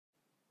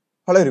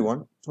Hello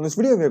everyone. So in this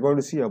video we are going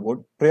to see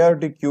about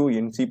priority queue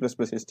in C++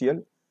 STL.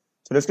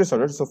 So let's get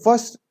started. So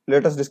first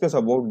let us discuss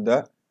about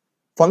the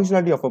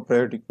functionality of a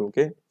priority queue.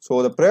 Okay.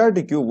 So the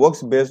priority queue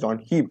works based on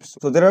heaps.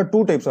 So there are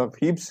two types of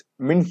heaps,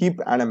 min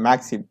heap and a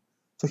max heap.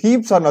 So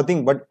heaps are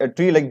nothing but a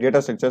tree like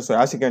data structure. So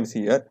as you can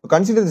see here,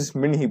 consider this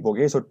min heap.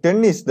 Okay. So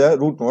 10 is the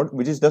root node,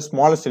 which is the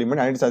smallest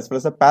element, and it's as well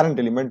as the parent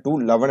element to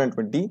 11 and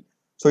 20.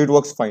 So it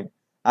works fine.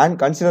 And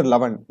consider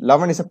 11.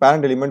 11 is a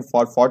parent element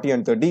for 40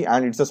 and 30,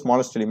 and it's the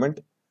smallest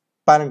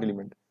parent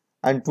element,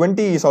 and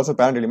 20 is also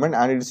parent element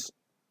and it's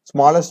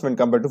smallest when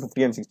compared to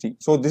 50 and 60.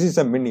 So this is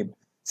a min heap.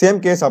 Same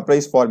case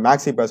applies for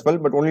max heap as well,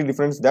 but only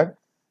difference that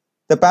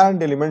the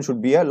parent element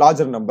should be a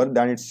larger number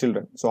than its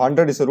children. So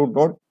 100 is a root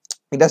node,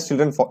 it has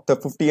children for the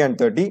 50 and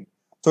 30,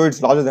 so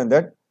it's larger than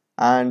that,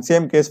 and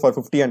same case for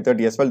 50 and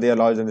 30 as well, they are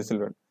larger than the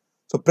children.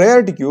 So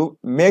priority queue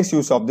makes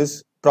use of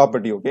this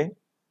property. Okay,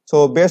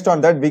 so based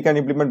on that we can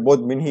implement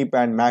both min heap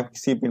and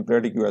max heap in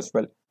priority queue as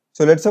well.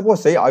 So let's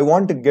suppose say I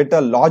want to get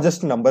a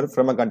largest number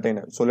from a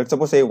container. So let's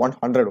suppose say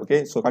 100.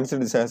 Okay, so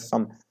consider this as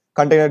some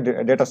container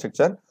data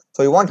structure.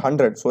 So you want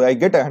 100, so I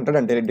get 100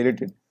 and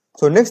delete it.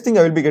 So next thing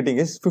I will be getting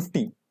is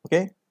 50.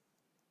 Okay,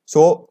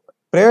 so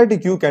priority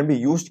queue can be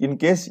used in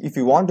case if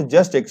you want to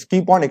just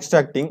keep on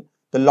extracting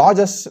the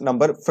largest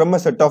number from a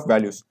set of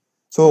values.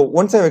 So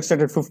once I've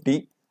extracted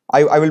 50,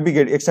 I will be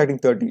extracting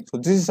 30. So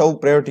this is how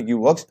priority queue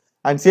works,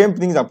 and same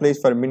thing applies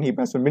for min heap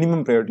as well,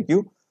 minimum priority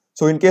queue.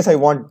 So in case I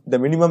want the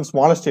minimum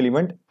smallest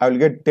element, I will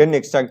get 10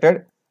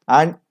 extracted,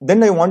 and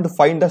then I want to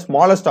find the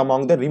smallest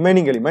among the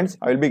remaining elements,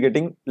 I will be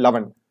getting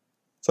 11.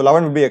 So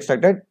 11 will be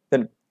extracted,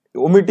 then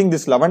omitting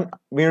this 11,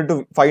 we need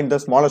to find the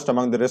smallest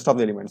among the rest of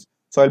the elements.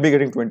 So I will be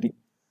getting 20.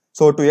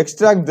 So to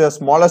extract the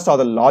smallest or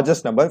the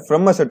largest number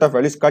from a set of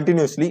values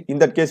continuously, in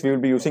that case we will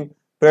be using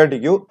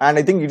priority queue, and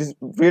I think it is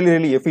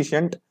really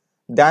efficient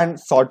than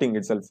sorting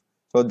itself.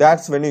 So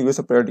that's when you use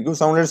a priority queue.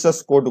 So let's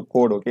just go to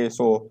code. Okay,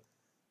 so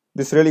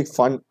this really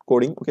fun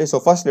coding. Okay, so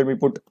first let me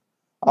put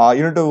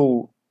you need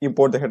to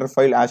import the header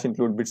file as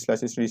include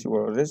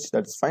bit/std.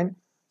 That's fine.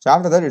 So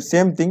after that it's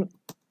same thing,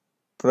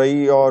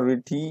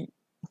 priority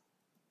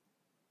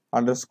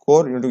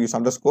underscore, you need to use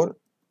underscore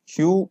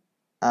queue,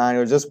 and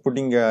you're just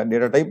putting a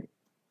data type.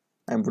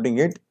 I'm putting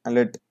it, and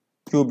let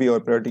queue be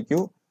our priority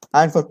queue,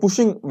 and for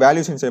pushing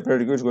values inside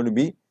priority queue it's going to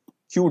be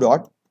queue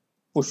dot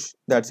push.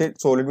 That's it.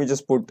 So let me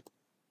just put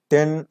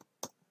 10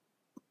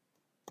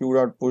 queue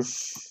dot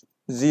push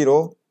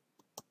 0,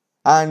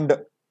 and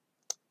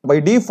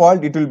by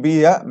default it will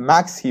be a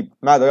max heap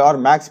or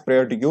max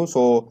priority queue.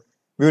 So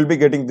we will be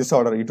getting this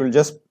order. It will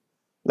just,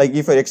 like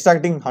if you're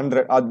extracting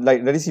 100,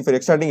 like that is if you're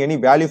extracting any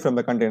value from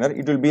the container,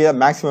 it will be a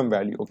maximum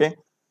value. Okay,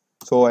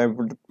 so I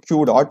put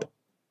queue dot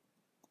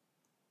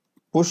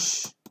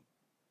push,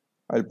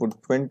 I'll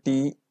put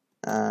 20,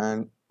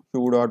 and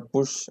queue dot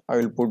push I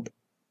will put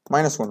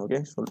 -1.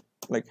 Okay, so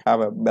like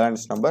have a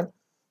balanced number.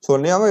 So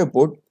now I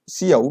put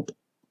cout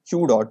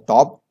queue dot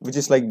top, which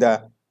is like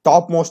the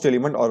topmost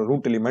element or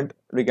root element,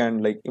 we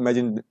can like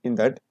imagine in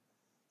that.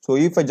 So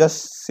if I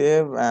just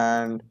save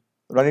and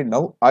run it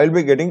now, I will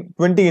be getting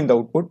 20 in the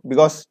output,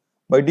 because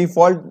by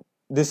default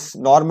this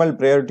normal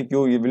priority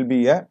queue will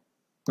be a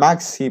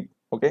max heap.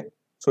 Okay,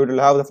 so it will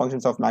have the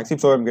functions of max heap,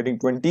 so I'm getting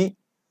 20,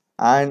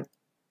 and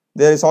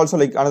there is also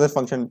like another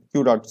function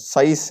queue dot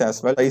size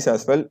as well.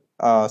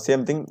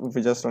 Same thing, if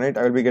we just run it,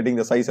 I will be getting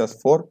the size as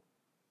 4.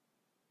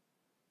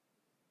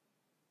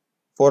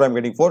 I'm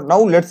getting 4. Now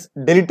let's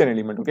delete an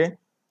element. Okay,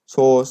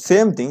 so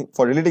same thing,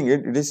 for deleting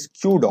it, it is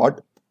queue dot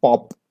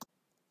pop.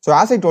 So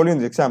as I told you in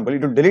this example,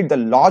 it will delete the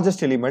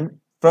largest element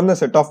from the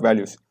set of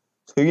values.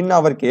 So in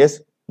our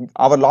case,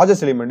 our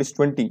largest element is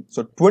 20.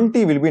 So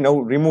 20 will be now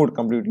removed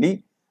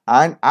completely,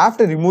 and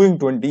after removing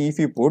 20, if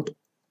you put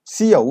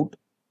cout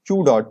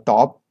queue dot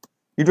top,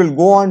 it will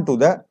go on to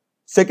the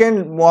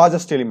second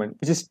largest element,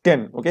 which is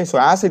 10. Okay, so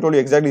as I told you,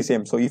 exactly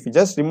same. So if you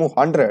just remove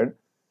 100,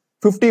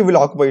 50 will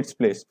occupy its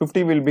place.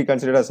 50 will be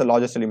considered as the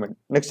largest element,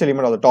 next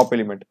element or the top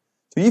element.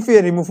 So if we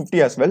remove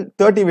 50 as well,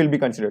 30 will be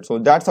considered. So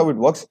that's how it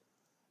works.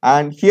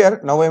 And here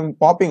now I am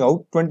popping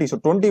out 20. So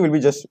 20 will be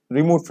just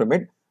removed from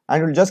it,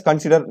 and will just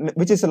consider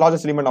which is the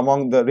largest element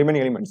among the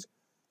remaining elements.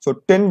 So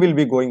 10 will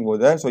be going over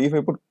there. So if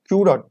I put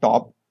queue dot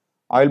top,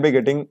 I will be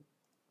getting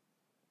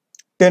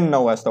 10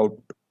 now as the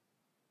output.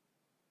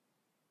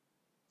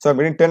 So I'm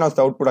getting 10 as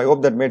the output. I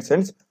hope that made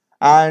sense.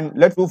 And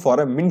let's do for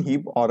a min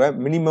heap or a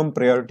minimum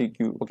priority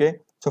queue. Okay,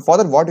 so for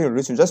that what you do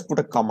is you just put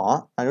a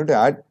comma, and you to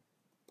add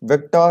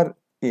vector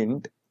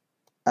int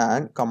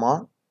and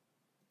comma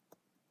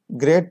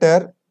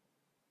greater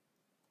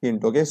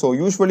int. Okay, so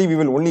usually we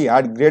will only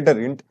add greater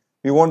int,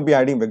 we won't be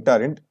adding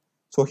vector int.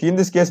 So in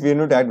this case we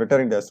need to add vector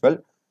int as well.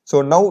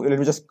 So now let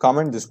me just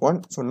comment this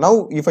one. So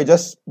now if I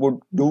just would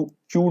do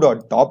queue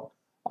dot top,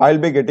 I'll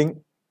be getting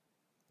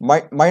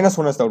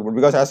 -1 as the output,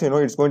 because as you know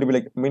it's going to be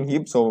like min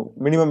heap, so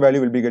minimum value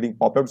will be getting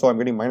popped up, so I'm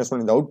getting -1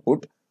 in the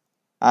output.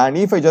 And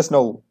if I just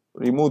now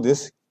remove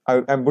this,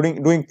 I'm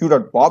doing queue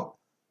dot pop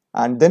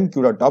and then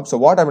queue dot top. So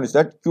what happens is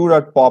that queue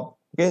dot pop,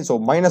 okay, so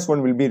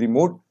 -1 will be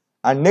removed,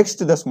 and next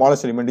to the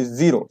smallest element is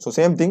 0. So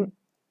same thing,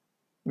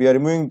 we are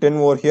removing 10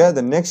 over here.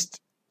 The next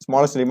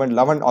smallest element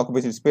 11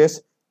 occupies its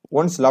space.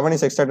 Once 11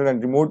 is extracted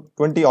and removed,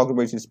 20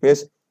 occupies its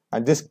space,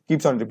 and this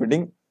keeps on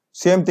repeating.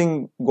 Same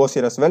thing goes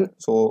here as well.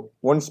 So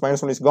once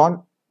minus 1 is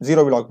gone,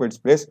 0 will occupy its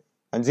place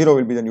and 0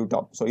 will be the new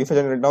top. So if I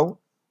generate now,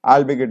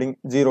 I'll be getting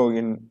 0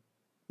 in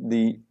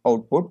the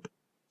output.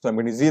 So I'm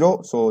getting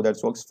 0. So that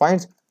works fine.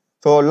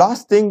 So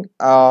last thing,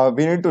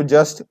 we need to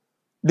just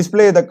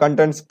display the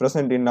contents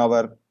present in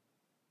our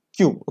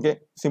queue. Okay,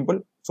 simple.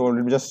 So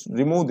let me just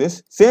remove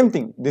this. Same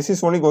thing. This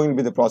is only going to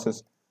be the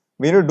process.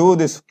 We need to do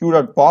this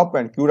q.pop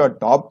and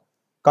q.top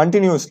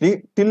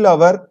continuously till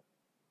our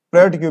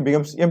priority queue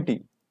becomes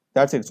empty.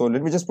 That's it. So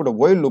let me just put a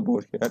while loop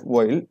over here.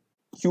 While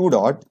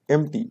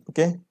q.empty.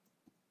 Okay.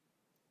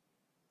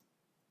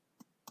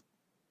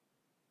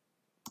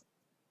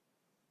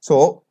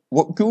 So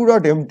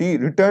q.empty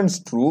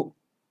returns true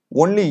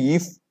only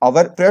if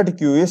our priority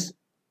queue is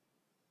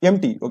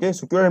empty. Okay.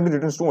 So q.empty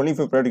returns true only if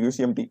our priority queue is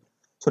empty.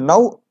 So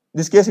now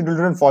this case it will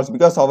return false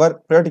because our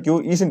priority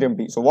queue isn't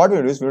empty. So what we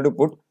do is we need to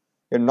put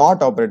a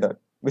not operator,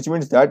 which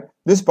means that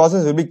this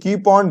process will be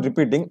keep on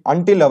repeating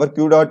until our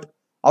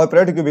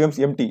priority queue becomes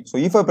empty. So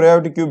if our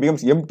priority queue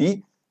becomes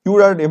empty,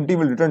 q.empty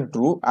will return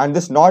true and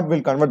this not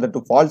will convert that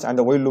to false and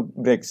the while loop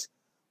breaks.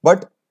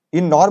 But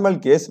in normal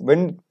case,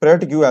 when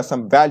priority queue has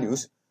some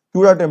values,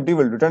 q.empty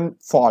will return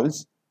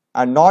false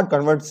and not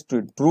converts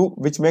to true,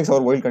 which makes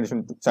our while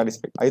condition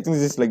satisfied. I think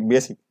this is like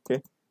basic.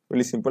 Okay,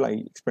 really simple. I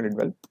explained it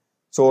well.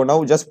 So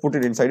now just put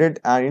it inside it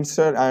and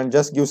insert and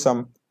just give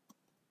some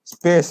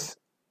space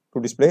to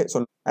display.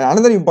 So and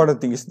another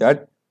important thing is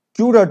that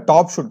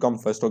q.top should come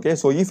first. Okay,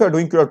 so if you are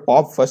doing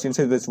q.pop first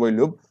inside this while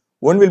loop,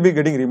 one will be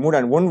getting removed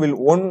and one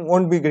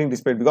won't be getting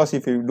displayed, because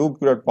if you do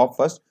q.pop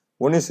first,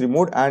 one is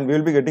removed and we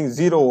will be getting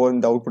 0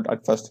 in the output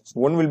at first. So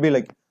one will be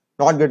like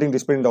not getting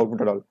displayed in the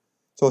output at all.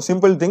 So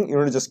simple thing, you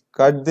need to just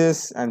cut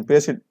this and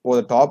paste it over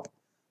the top,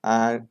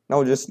 and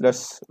now just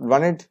let's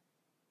run it.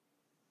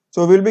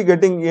 So we'll be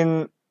getting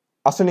in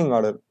ascending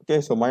order. Okay,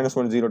 so minus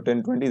 1, 0,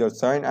 10, 20, that's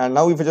fine. And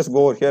now if I just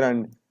go over here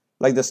and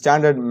like the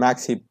standard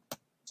max heap,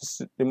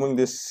 just removing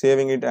this,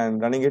 saving it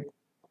and running it.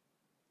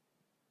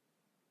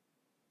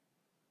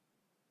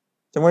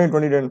 17,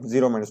 20, 10,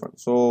 0, minus 1.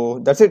 So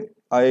that's it.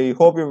 I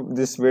hope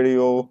this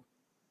video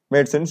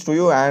made sense to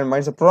you. And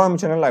mine's a program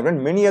channel. I've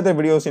done many other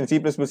videos in C++,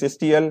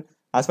 STL,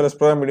 as well as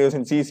program videos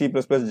in C, C++,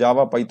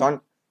 Java,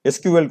 Python,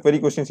 SQL, query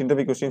questions,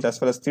 interview questions, as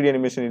well as 3D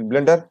animation in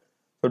Blender.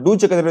 So do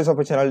check out the videos of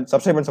my channel,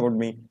 subscribe and support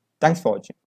me. Thanks for watching.